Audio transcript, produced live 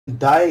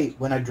die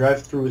when I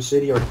drive through a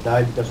city or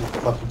die because of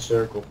the fucking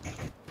circle.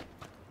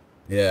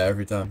 Yeah,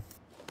 every time.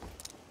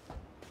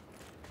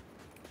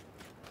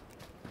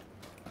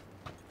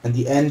 And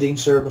the ending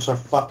circles are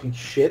fucking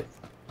shit.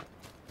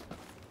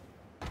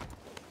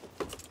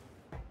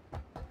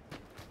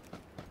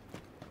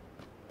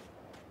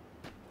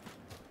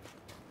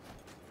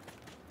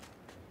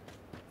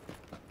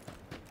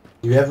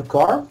 Do you have a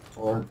car?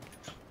 Or...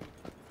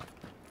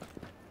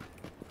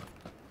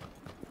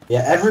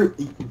 Yeah,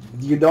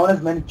 you don't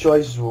have many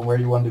choices on where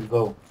you want to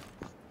go.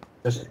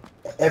 Because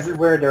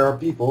everywhere there are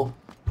people.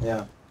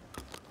 Yeah.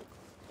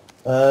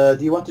 Do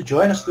you want to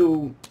join us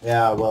to...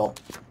 Yeah, well...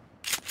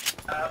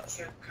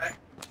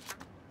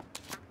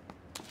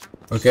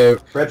 Okay,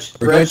 Perhaps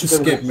we're going you to can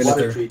skip get water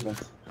military.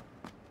 treatment.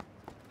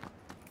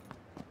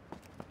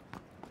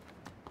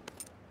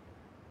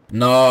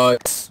 No,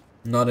 it's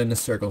not in a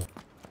circle.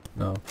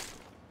 No.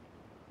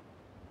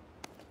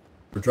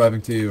 We're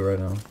driving to you right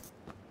now.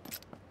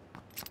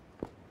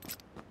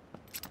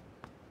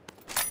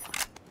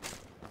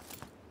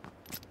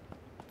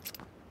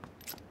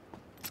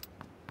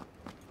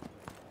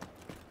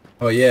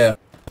 Oh yeah,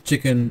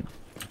 chicken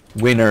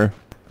Winner.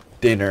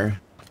 Dinner.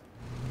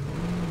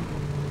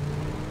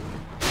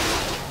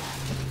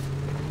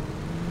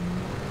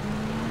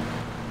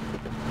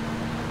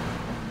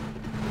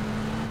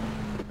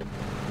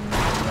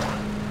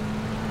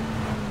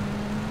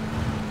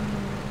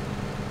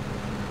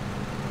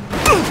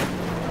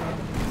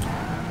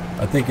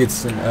 I think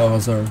it's an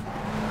Alhazar.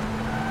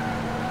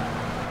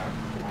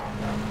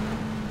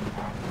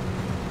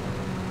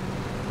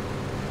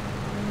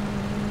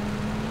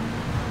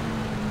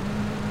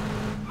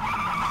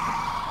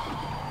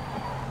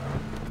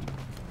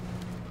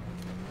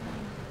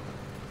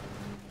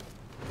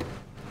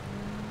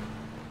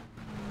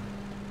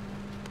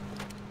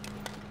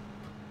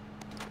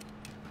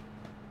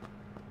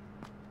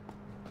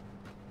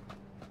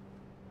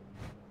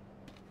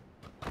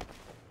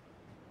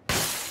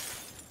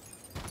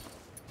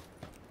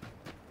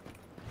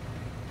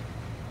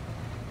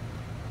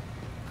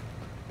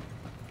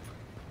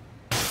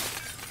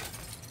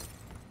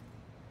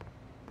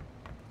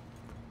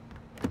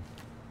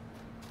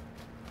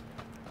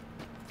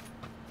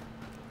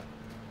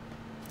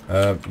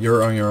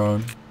 You're on your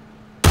own.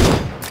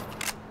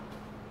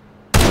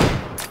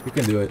 You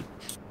can do it.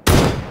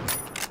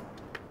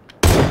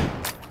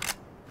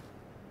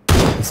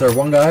 Is there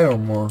one guy or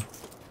more?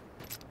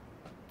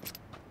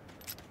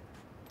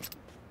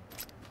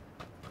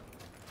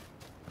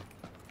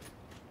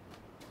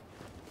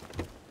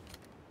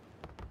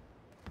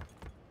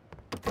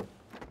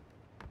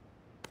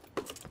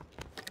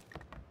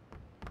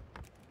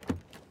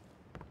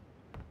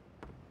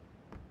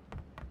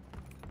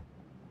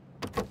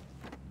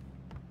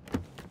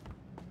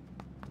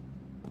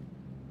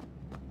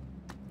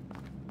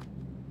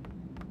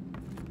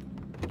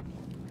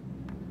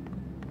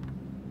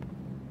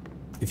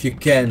 If you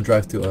can,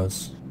 drive to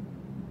us.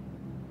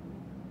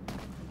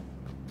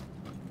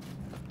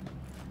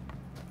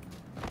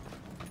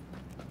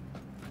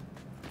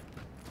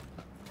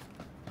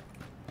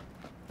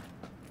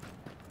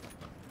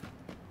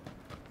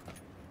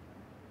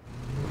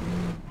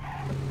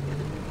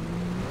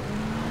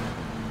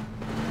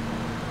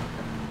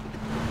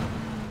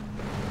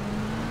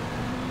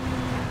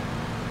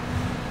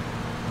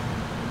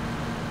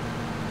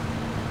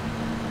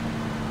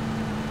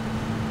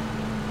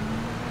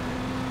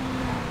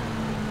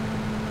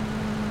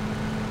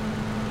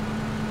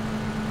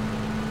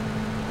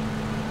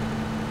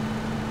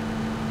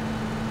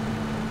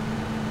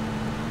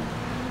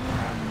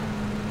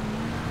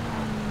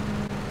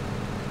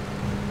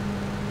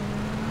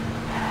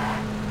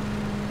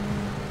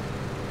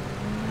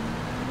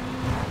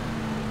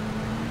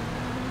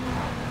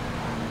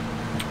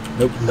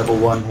 Nope. Level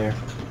 1 here.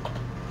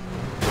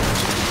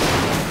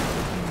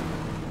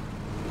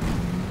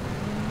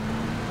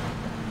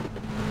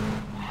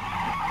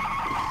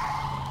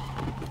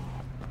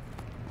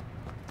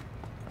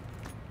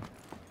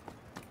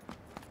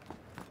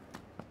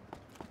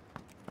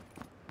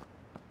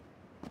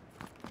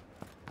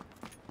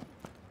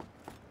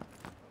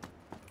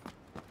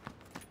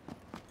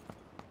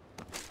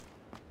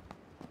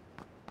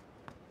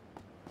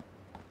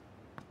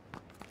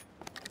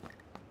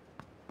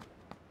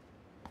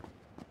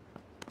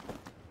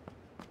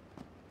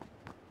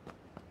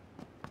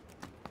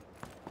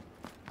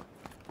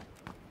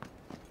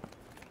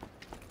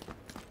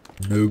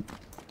 Nope.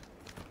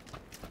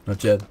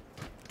 Not yet.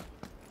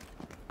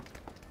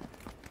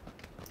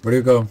 Where do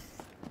you go?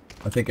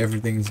 I think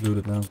everything is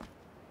looted now.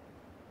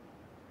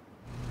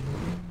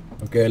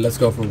 Okay, let's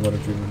go for water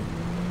treatment.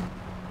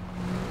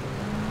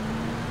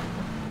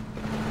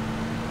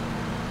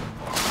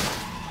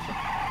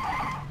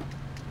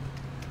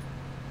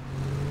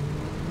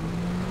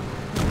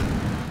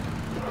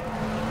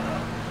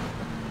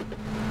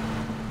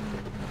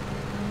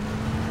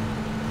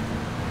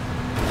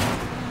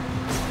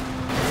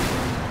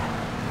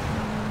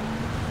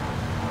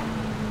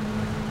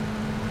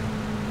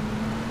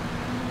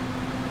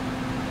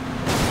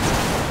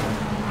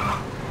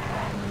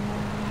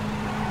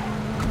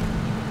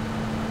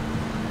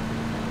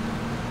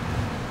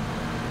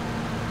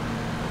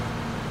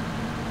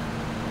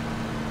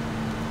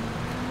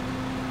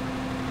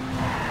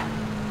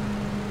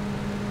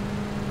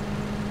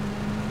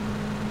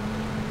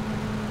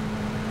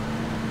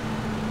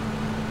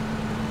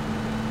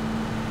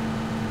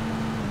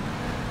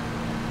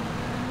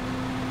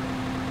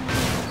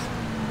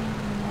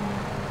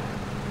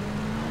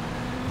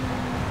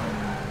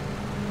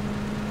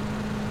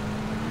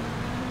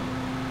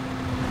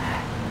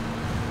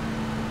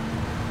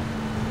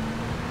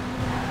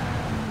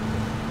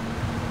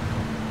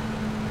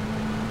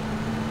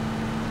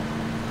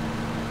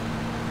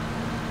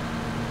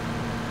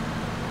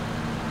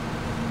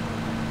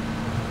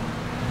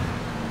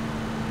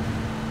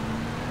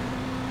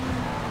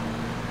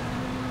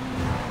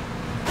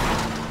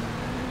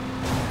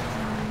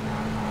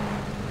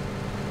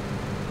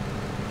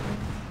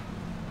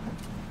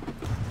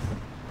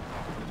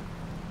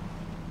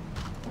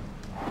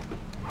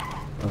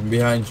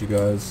 behind you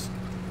guys.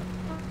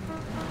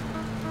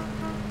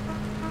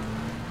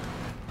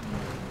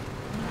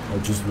 Or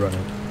just run it.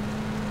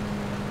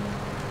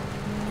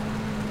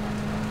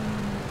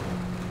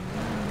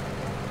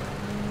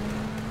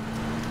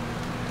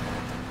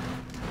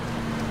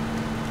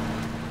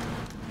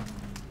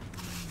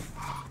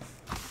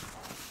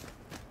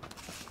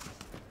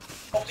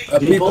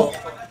 People.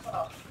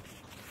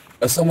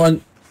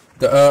 Someone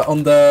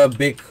on the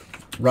big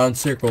round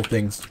circle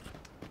things.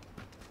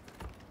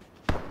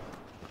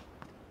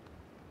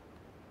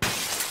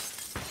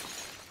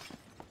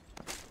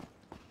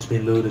 It's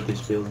been looted,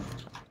 this building.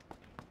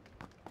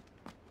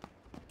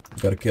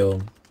 Gotta kill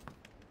him.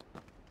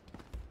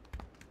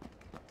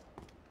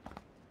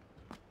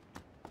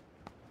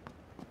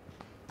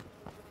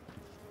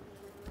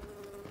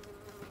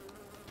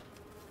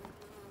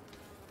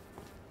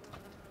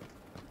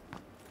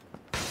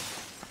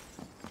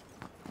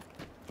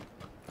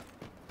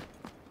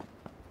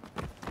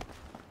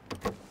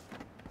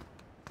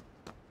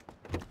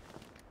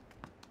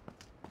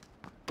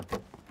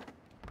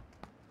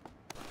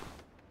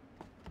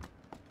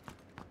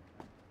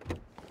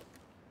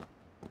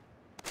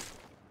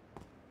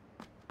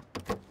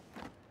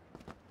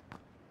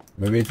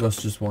 Maybe it was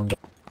just one guy.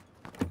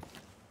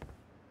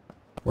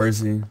 Where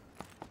is he?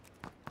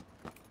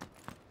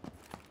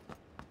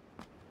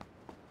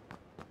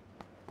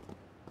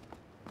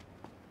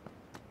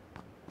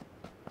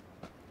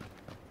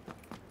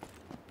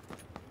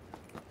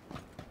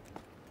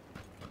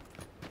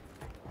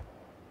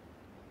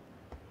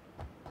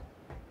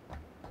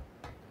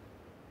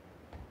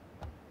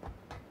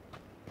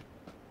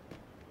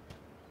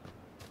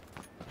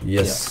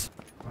 Yes.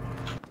 Yeah.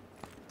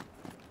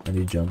 And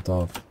he jumped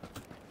off.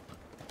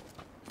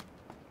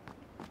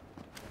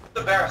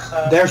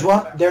 There's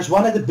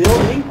one at the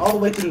building all the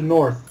way to the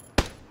north.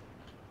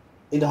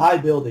 In the high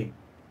building.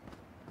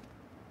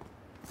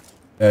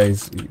 Yeah,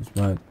 he's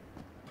mad.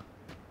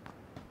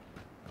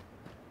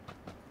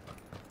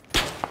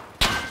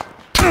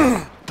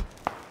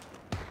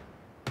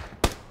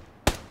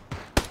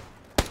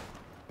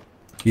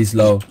 He's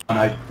low.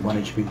 1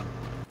 HP.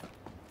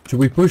 Should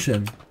we push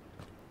him?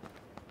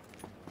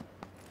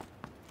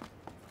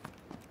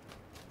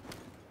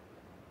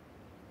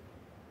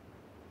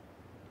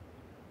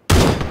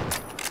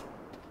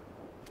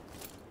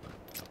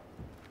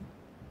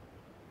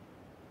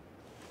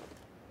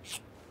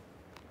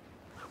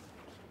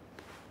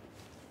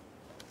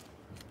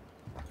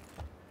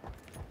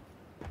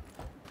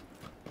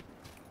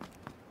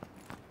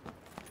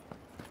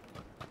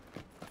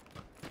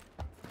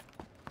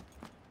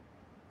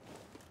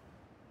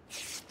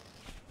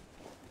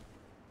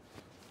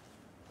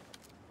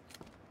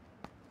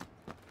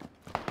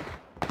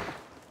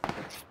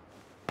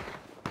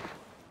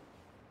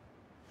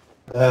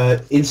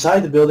 Inside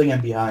the building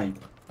and behind.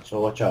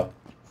 So watch out.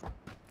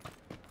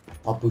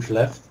 I'll push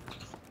left.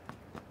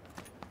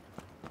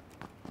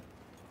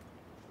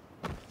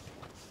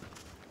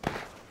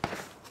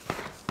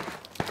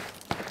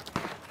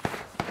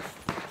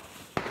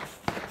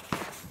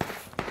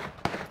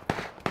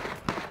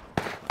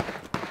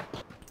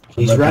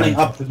 He's running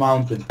up the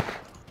mountain.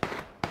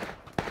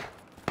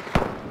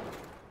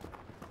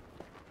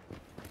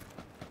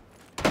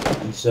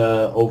 He's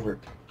over.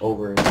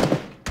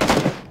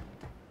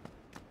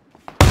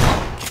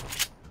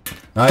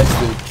 Nice,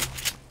 dude.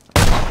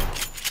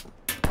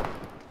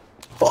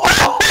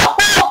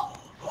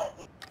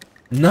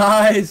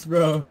 Nice,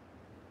 bro.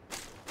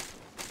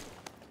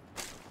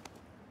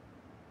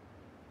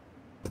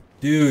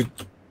 Dude.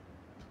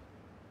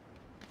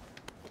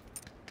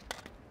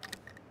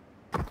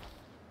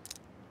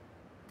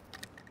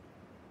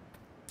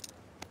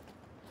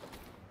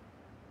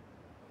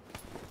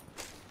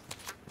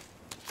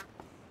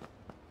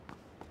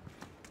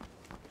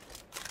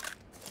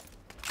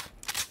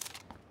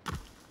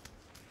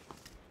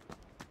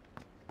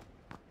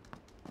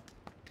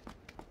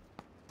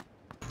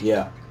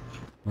 Yeah.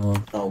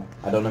 Oh. No,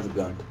 I don't have a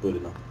gun to put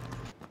it on.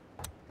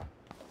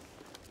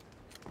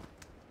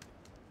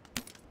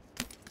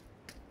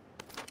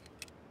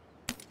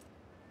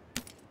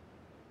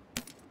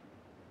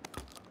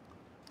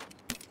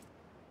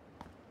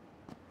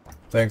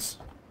 Thanks.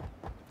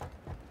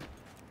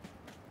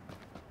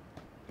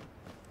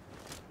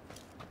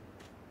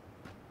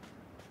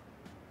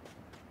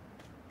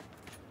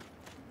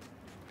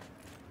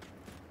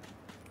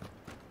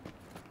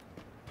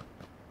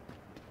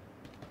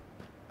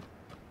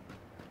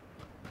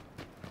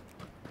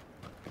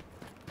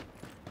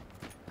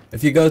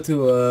 If you go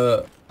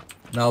to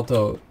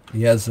Nalto,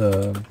 he has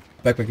a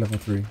backpack level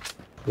 3.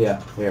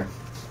 Yeah, here.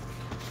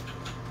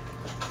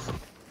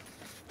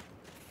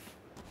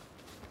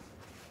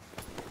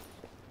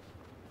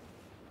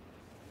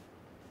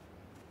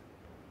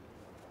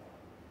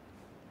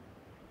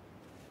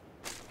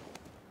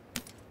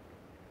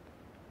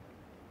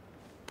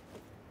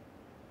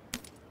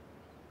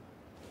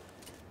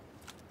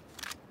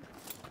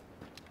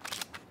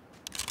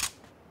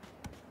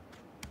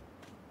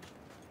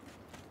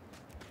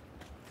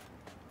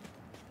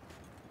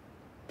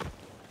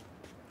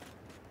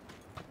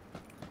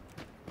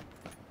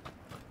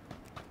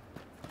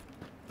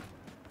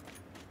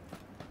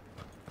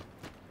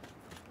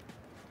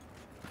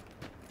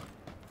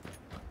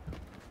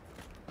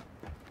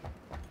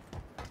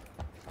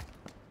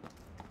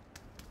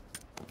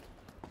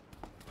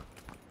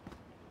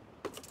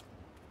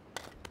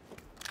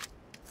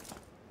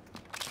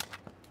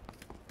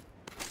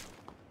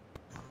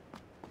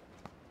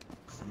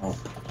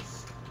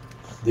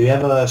 Do you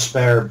have a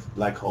spare,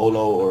 like,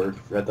 holo or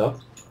red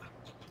dot?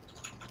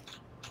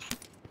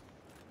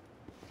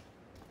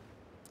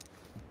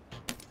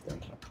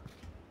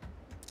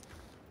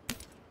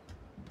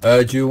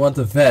 Do you want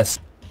a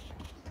vest?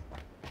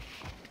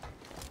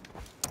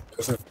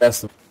 There's a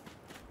vest.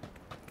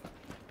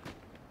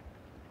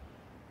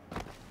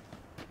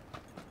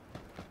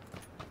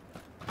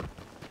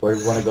 Where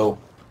do you want to go?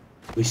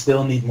 We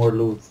still need more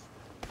loot.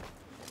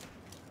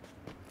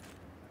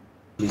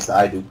 At least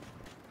I do.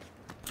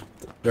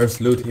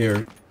 There's loot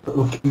here.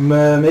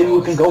 Maybe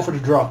we can go for the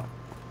drop.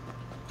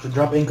 The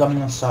drop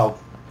incoming on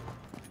south.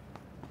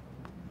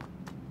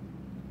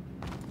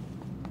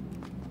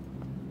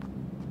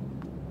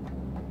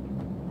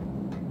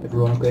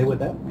 Everyone okay with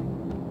that?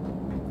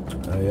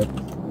 Yep.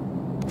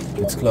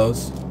 It's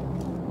close.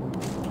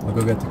 I'll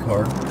go get the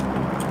car.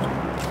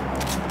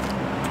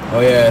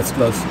 Oh yeah, it's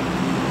close.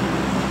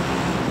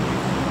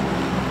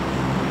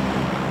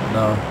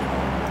 No,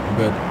 I'm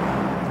good.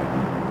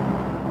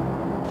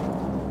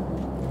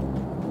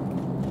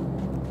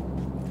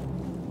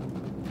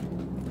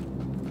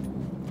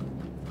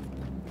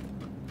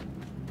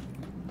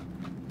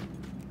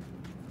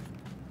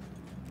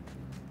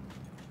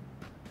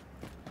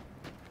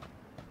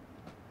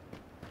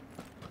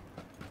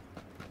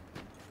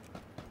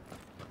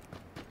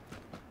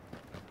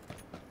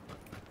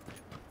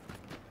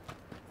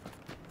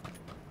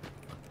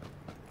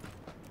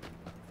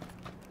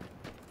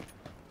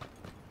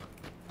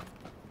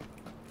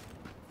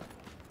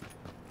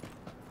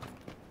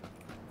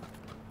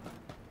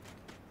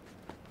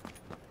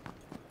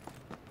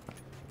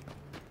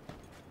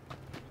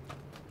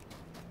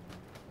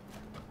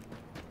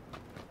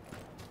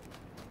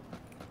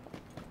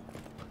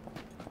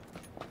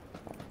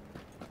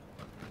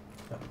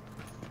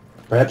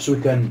 Perhaps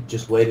we can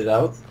just wait it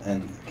out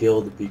and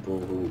kill the people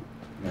who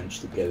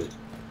managed to get it.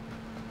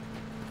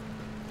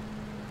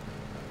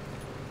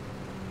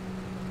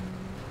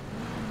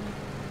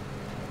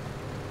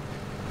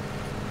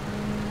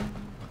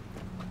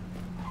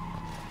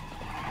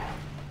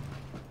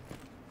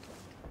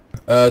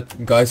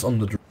 Guys on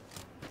the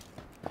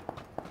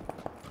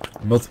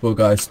multiple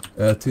guys.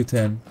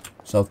 210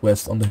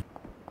 southwest on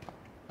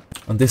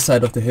this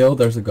side of the hill.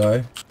 There's a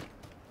guy.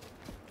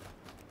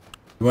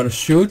 You wanna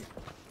shoot?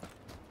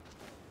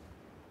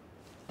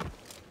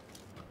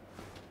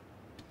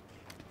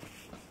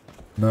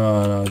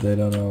 No, they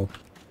don't know.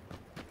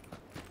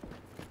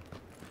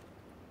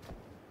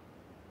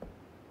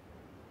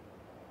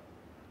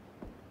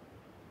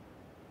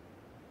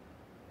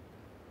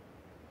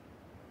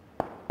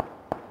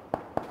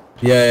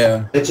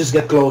 Yeah. Let's just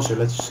get closer,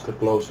 There.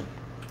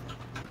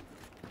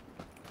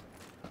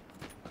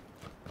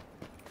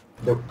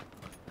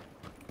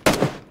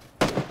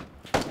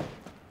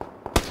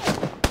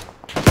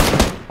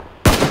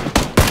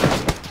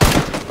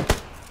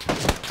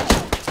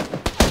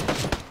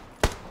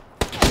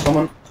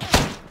 Someone.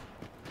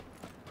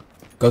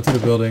 Go to the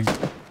building.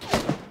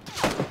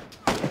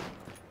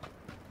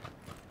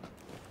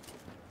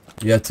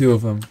 Yeah, 2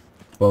 of them.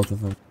 Both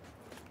of them.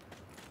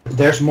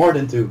 There's more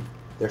than 2.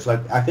 There's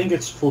like, I think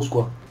it's full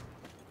squad.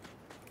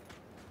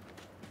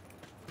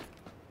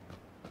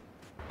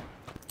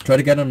 Try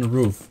to get on the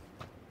roof.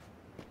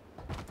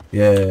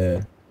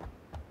 Yeah.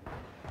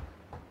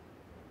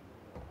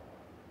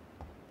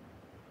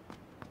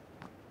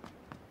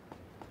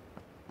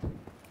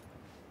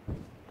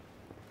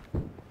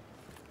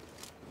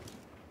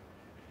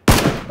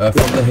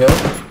 From the hill.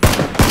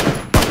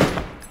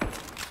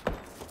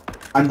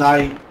 I'm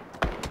dying.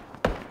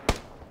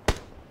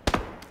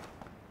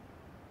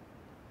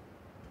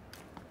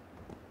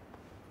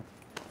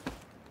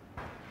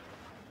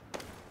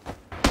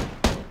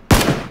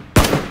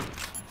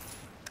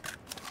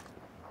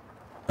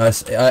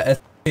 Nice.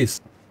 At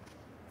least.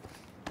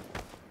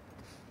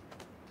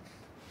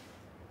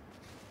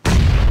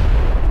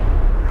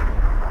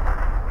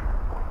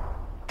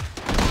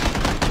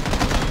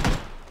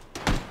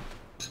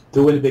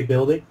 Two in the big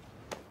building.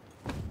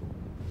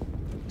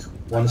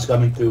 One is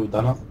coming to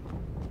Donald.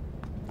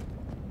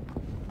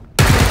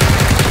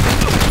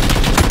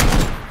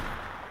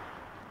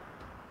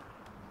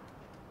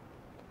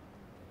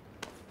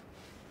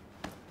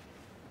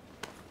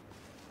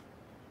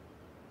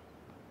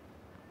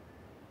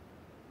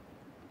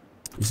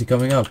 Is he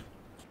coming up?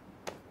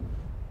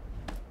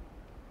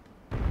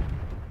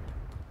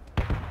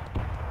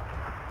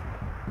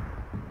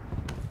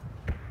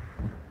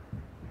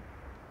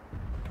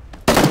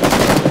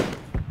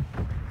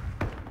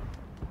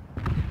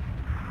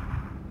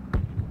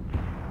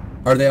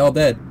 Are they all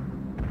dead?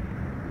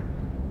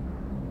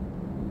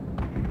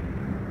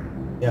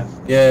 Yeah.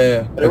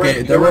 Yeah.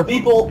 Okay, there were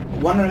people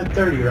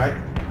 130, right?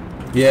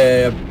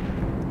 Yeah.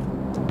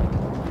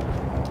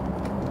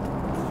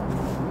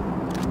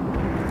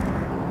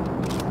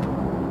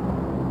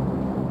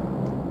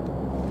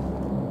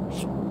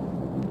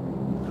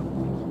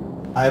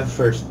 I have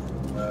first.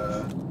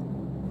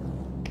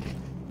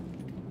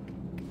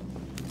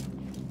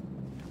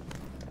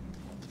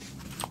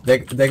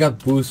 They got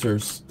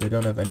boosters. They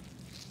don't have any.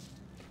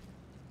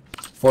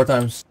 4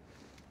 times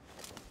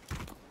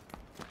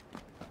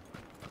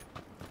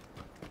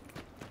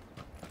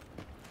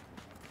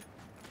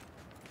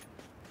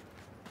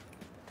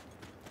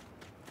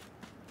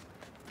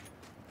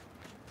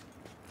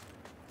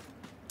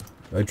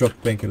I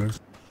dropped painkillers.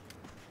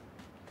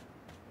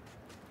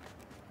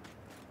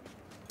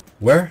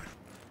 Where?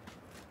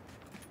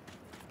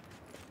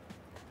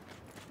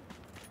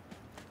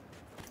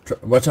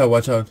 Watch out,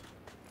 watch out.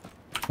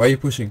 Why are you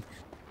pushing?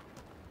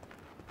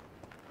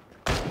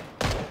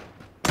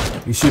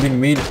 You shooting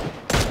me?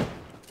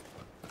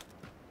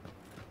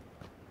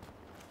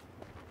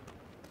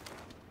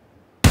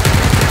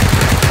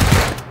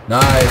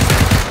 Nice.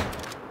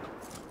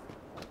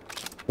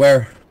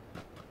 Where?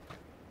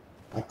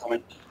 I'm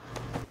coming.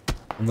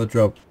 On the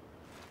drop.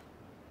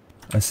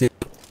 I see it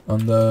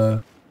on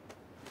the...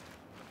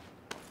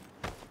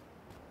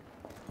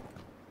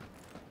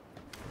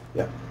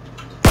 Yeah.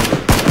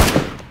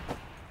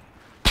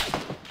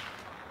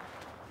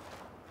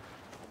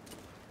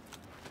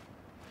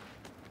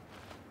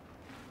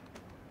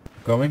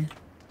 Coming?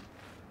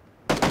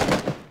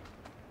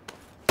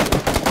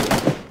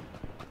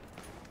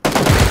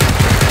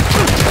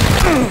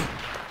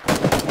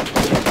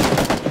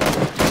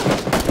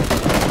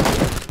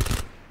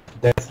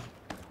 Dead.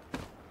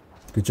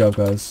 Good job,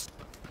 guys.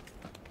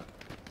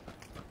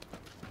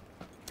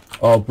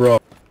 Oh, bro.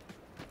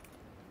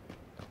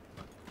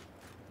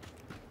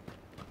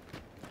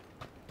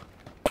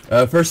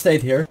 First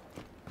aid here.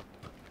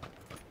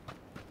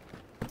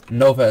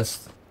 No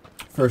vest.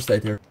 First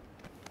aid here.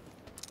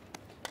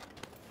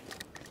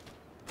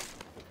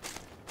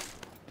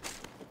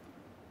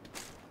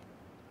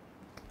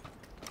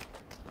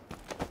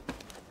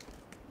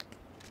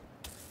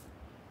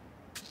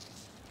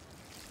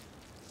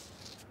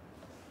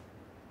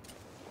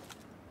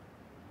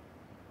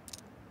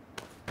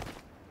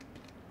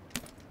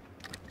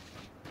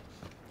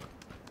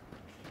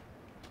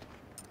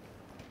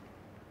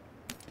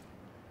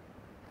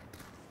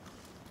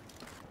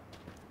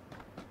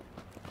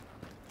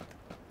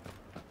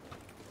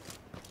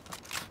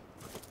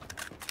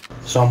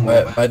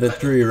 Somewhere. By the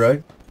tree,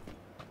 right?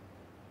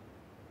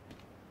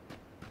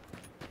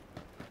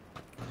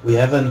 We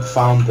haven't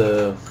found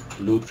the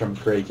loot from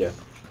the crate yet.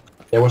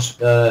 There was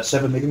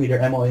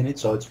 7mm ammo in it,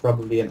 so it's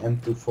probably an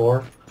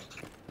M24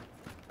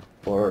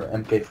 or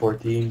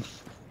MK14.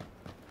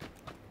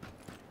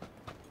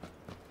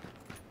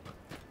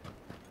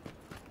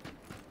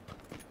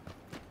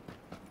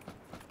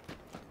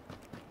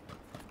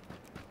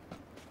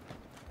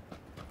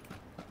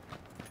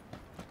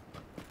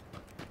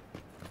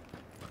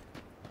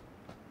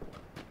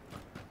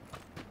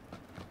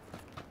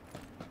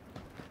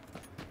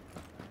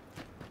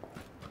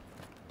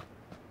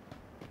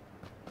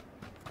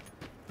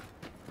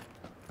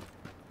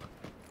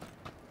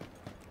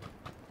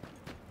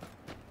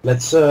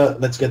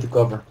 Let's get the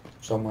cover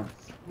somewhere.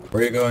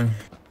 Where are you going?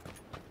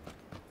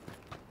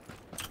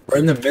 We're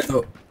in the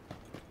middle.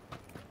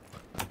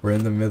 We're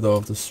in the middle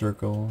of the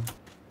circle.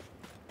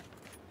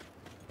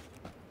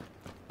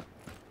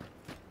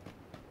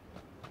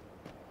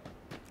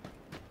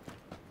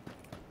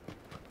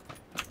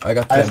 I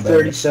got 10 I have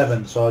bandits.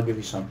 37, so I'll give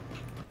you some.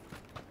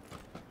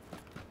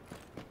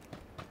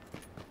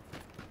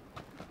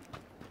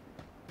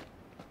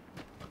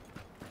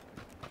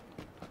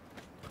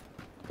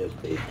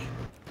 Bitch.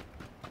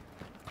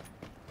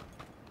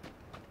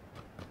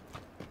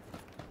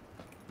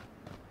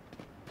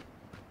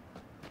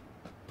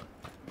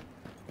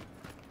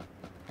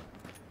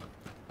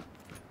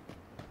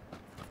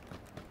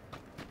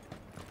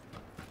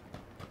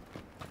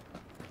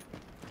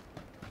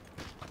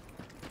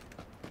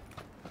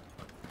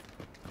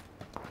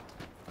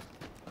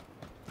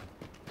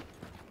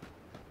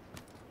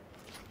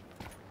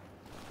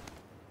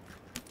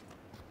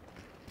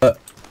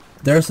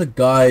 There's a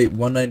guy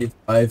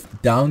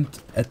 195 down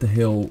at the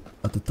hill,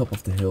 at the top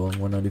of the hill on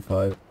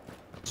 195.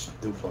 It's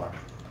too far.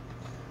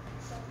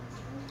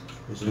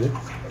 Is it?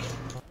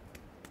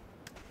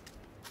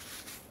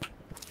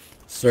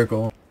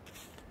 Circle.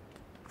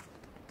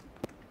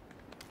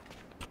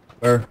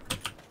 Where?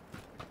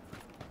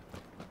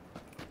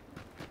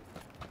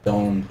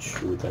 Don't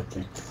shoot that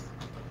thing.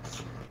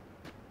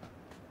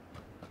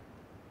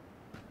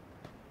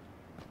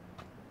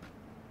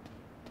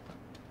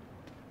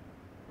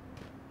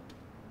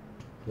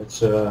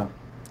 Let's Oh,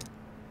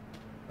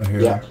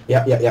 here.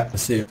 yeah. I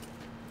see you.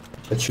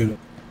 Let's Shoot him.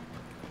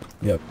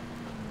 Yep.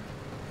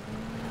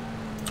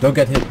 Don't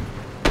get hit.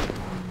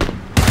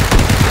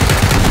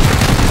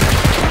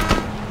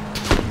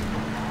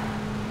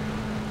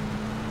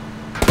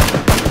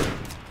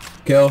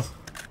 Kill.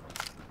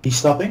 He's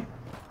stopping?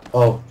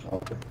 Oh,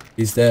 okay.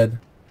 He's dead.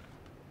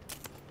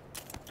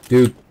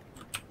 Dude,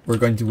 we're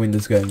going to win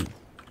this game.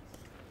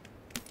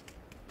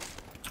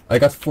 I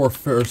got 4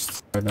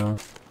 firsts right now.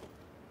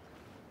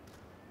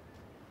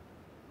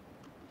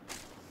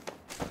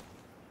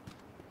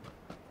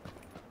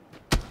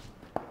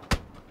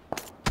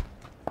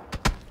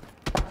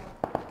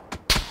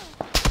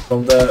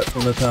 From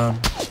the town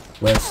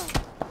west.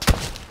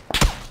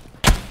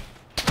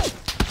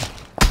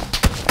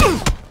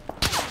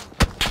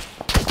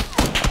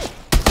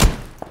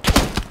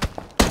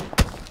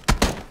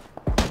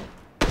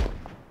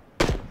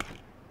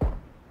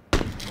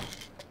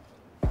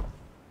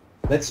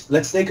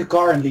 Let's take a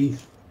car and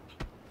leave.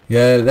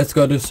 Yeah, let's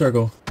go to the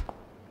circle.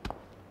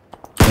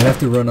 We have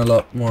to run a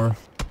lot more.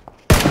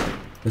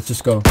 Let's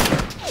just go.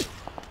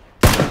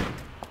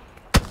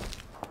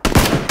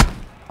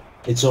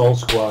 It's all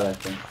squad, I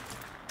think.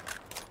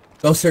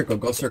 Go circle,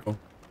 go circle.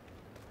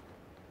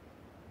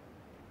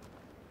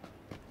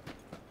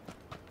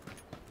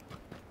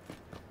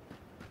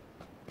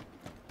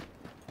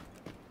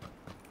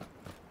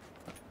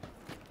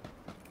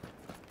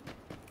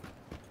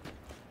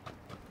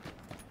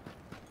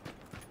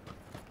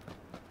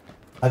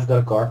 I've got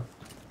a car.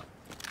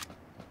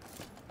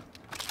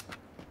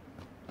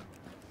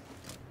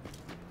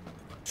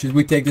 Should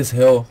we take this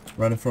hill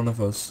right in front of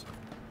us?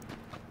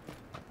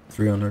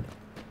 300.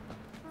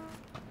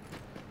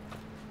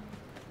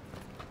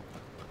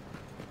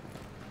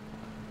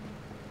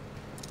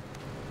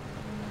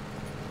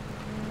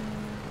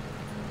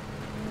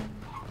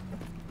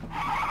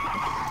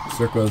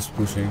 Circle is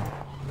pushing.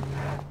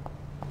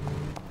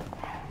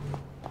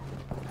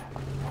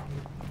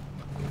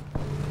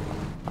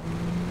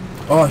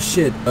 Oh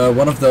shit,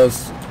 one of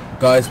those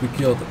guys we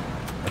killed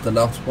at the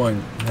last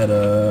point had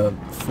a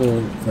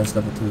full vest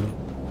level 2.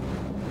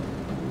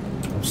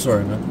 I'm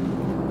sorry, man.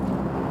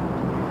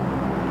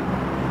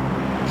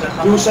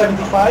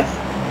 275.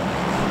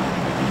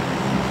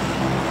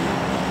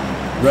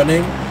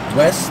 Running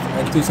west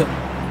and 27.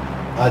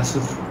 It's the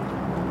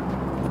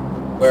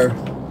Where?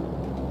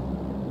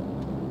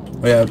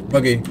 Oh yeah,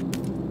 buggy.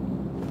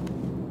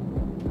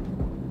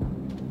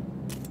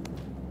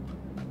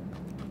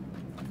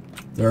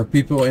 There are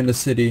people in the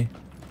city.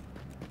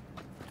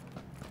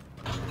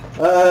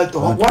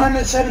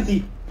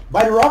 170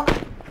 by the rock.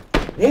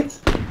 Hit.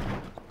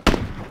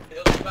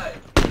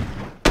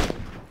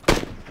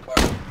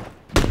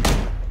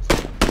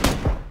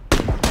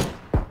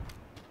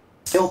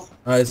 Killed.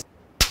 Nice.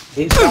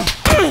 Inside.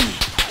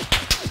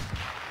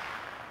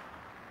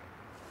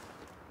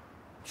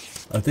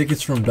 I think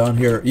it's from down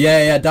here.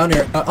 Yeah, yeah, down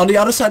here. On the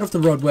other side of the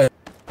roadway.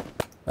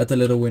 At the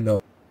little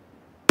window.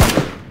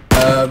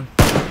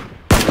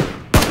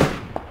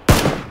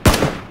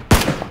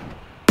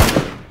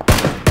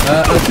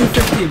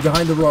 215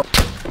 behind the rock.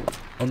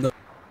 On the...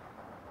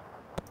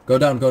 Go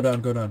down, go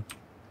down, go down.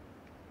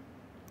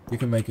 You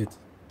can make it.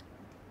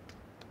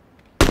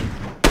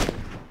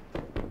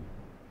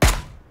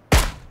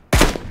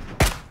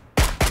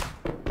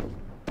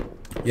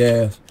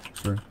 Yeah,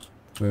 sure.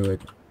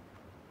 Wait.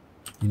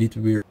 You need to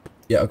be...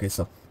 Yeah, okay,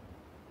 stop.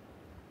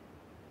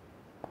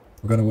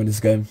 We're gonna win this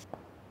game.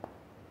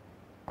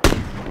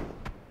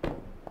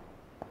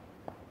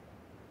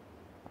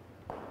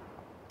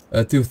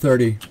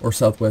 230 or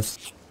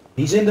southwest.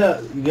 He's in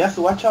the... You have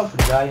to watch out for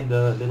the guy in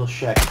the little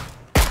shack.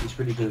 He's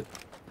pretty good.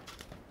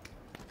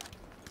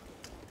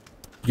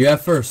 You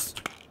have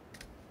first.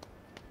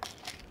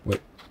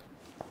 Wait.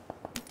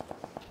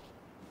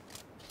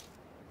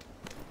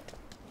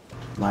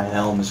 My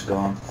helm is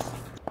gone.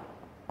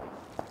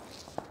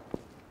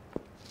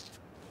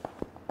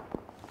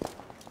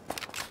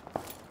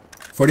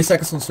 $40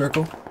 seconds on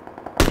circle.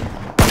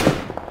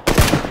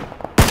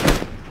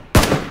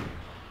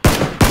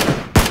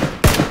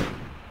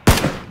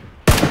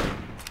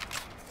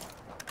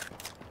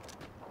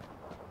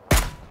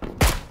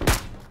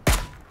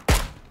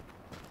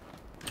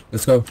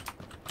 Let's go.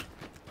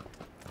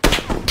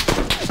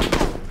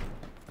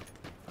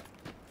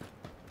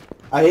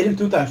 I hit him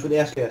 2 times with the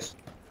SKS.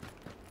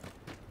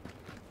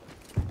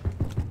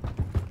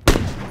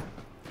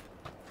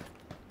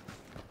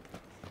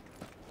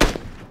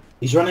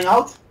 He's running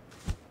out.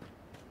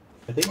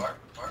 I think.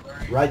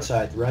 Right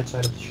side of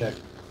the shack.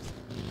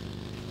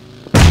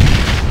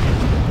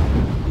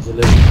 He's a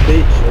little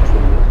bitch, that's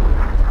what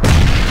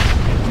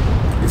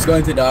he is. He's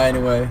going to die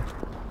anyway.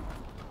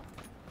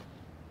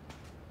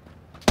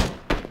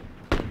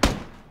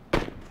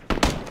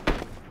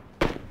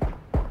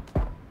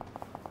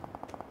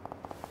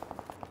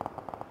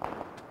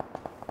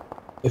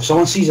 If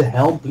someone sees a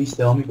helm, please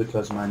tell me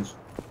because mine's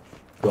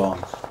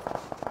gone.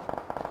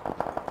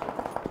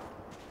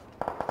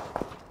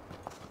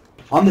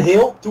 On the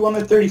hill,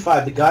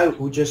 235, the guy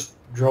who just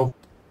drove.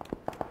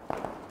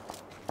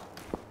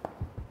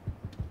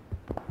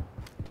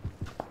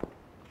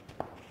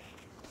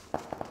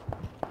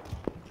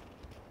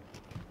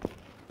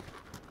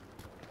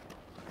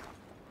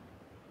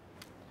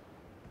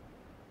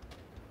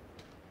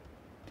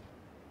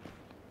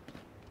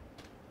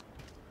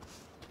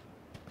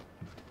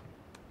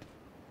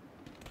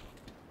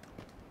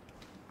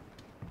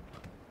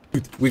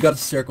 Dude, we got a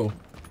circle.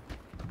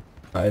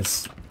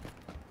 Guys.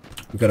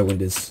 We gotta win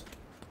this.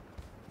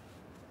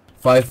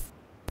 Five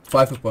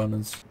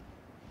opponents.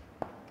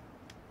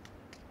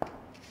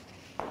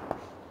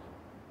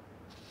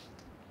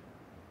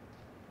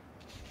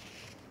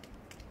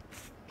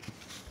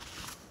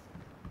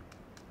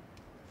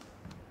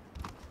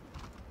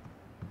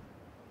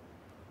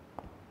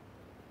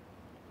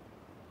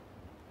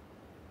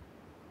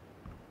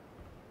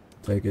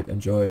 Take it,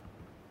 enjoy it.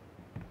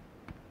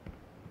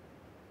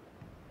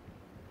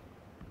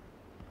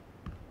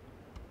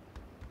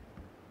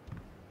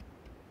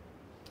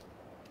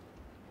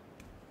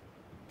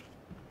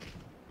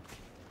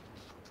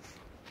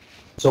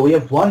 So we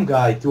have one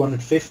guy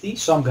 250,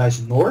 some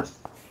guys north.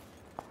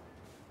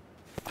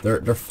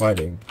 They're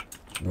fighting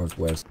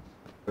northwest.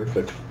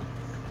 Perfect.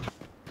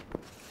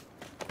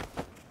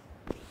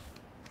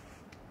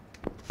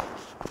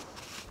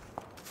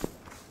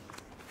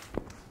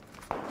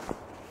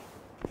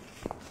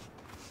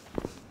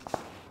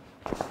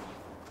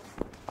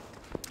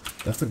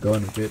 They have to go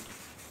in a bit.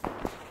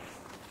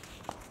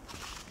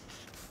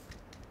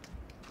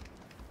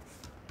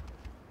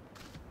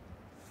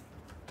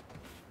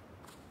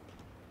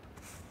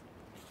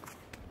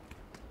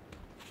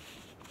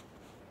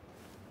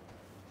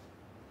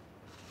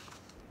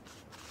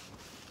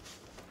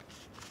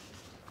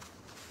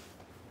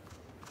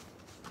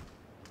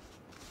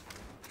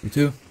 Me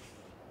too.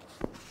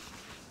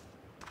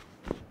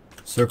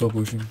 Circle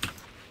pushing.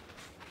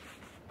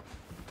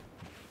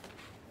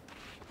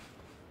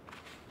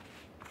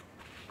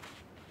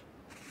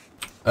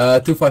 Uh,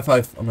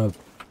 255 on a...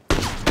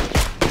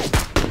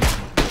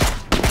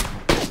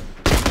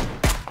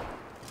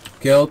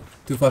 Killed.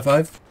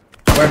 255.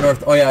 Where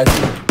north? Oh yeah, I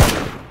see.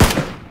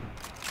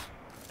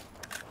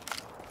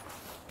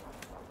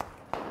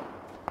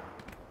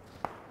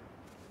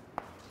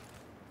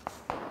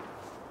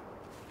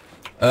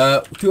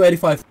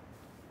 285.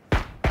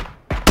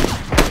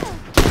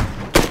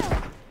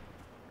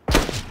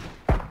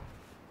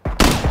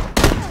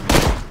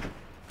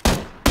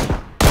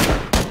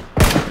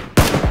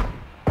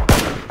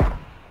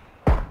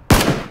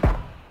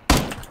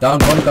 Down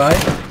one guy.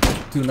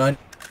 29.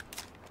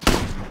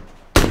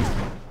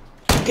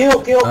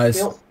 Kill, Nice.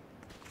 kill.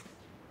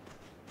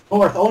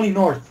 North, only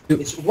north.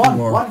 Two It's one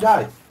more.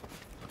 guy.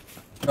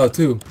 Oh,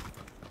 2.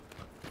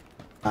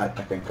 I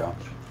can count.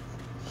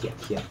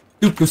 Yeah.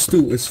 2 plus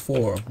 2 is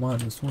 4.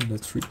 Minus 1,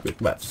 that's 3 quick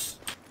maths.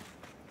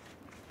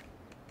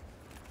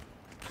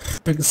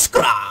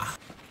 Skra!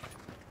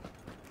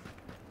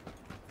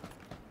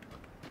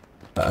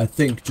 I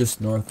think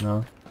just north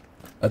now.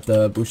 At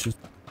the bushes.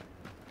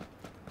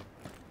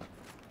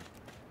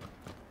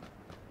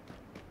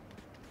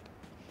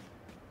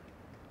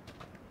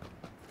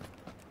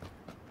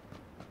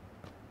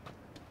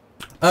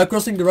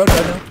 Crossing the road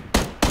right now.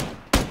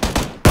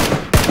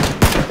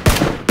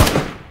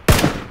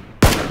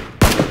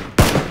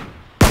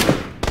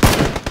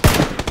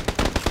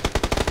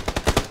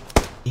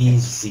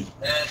 Easy.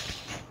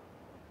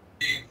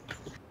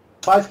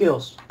 5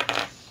 kills.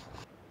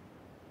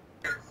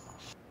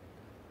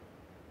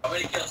 How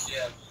many kills do you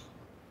have?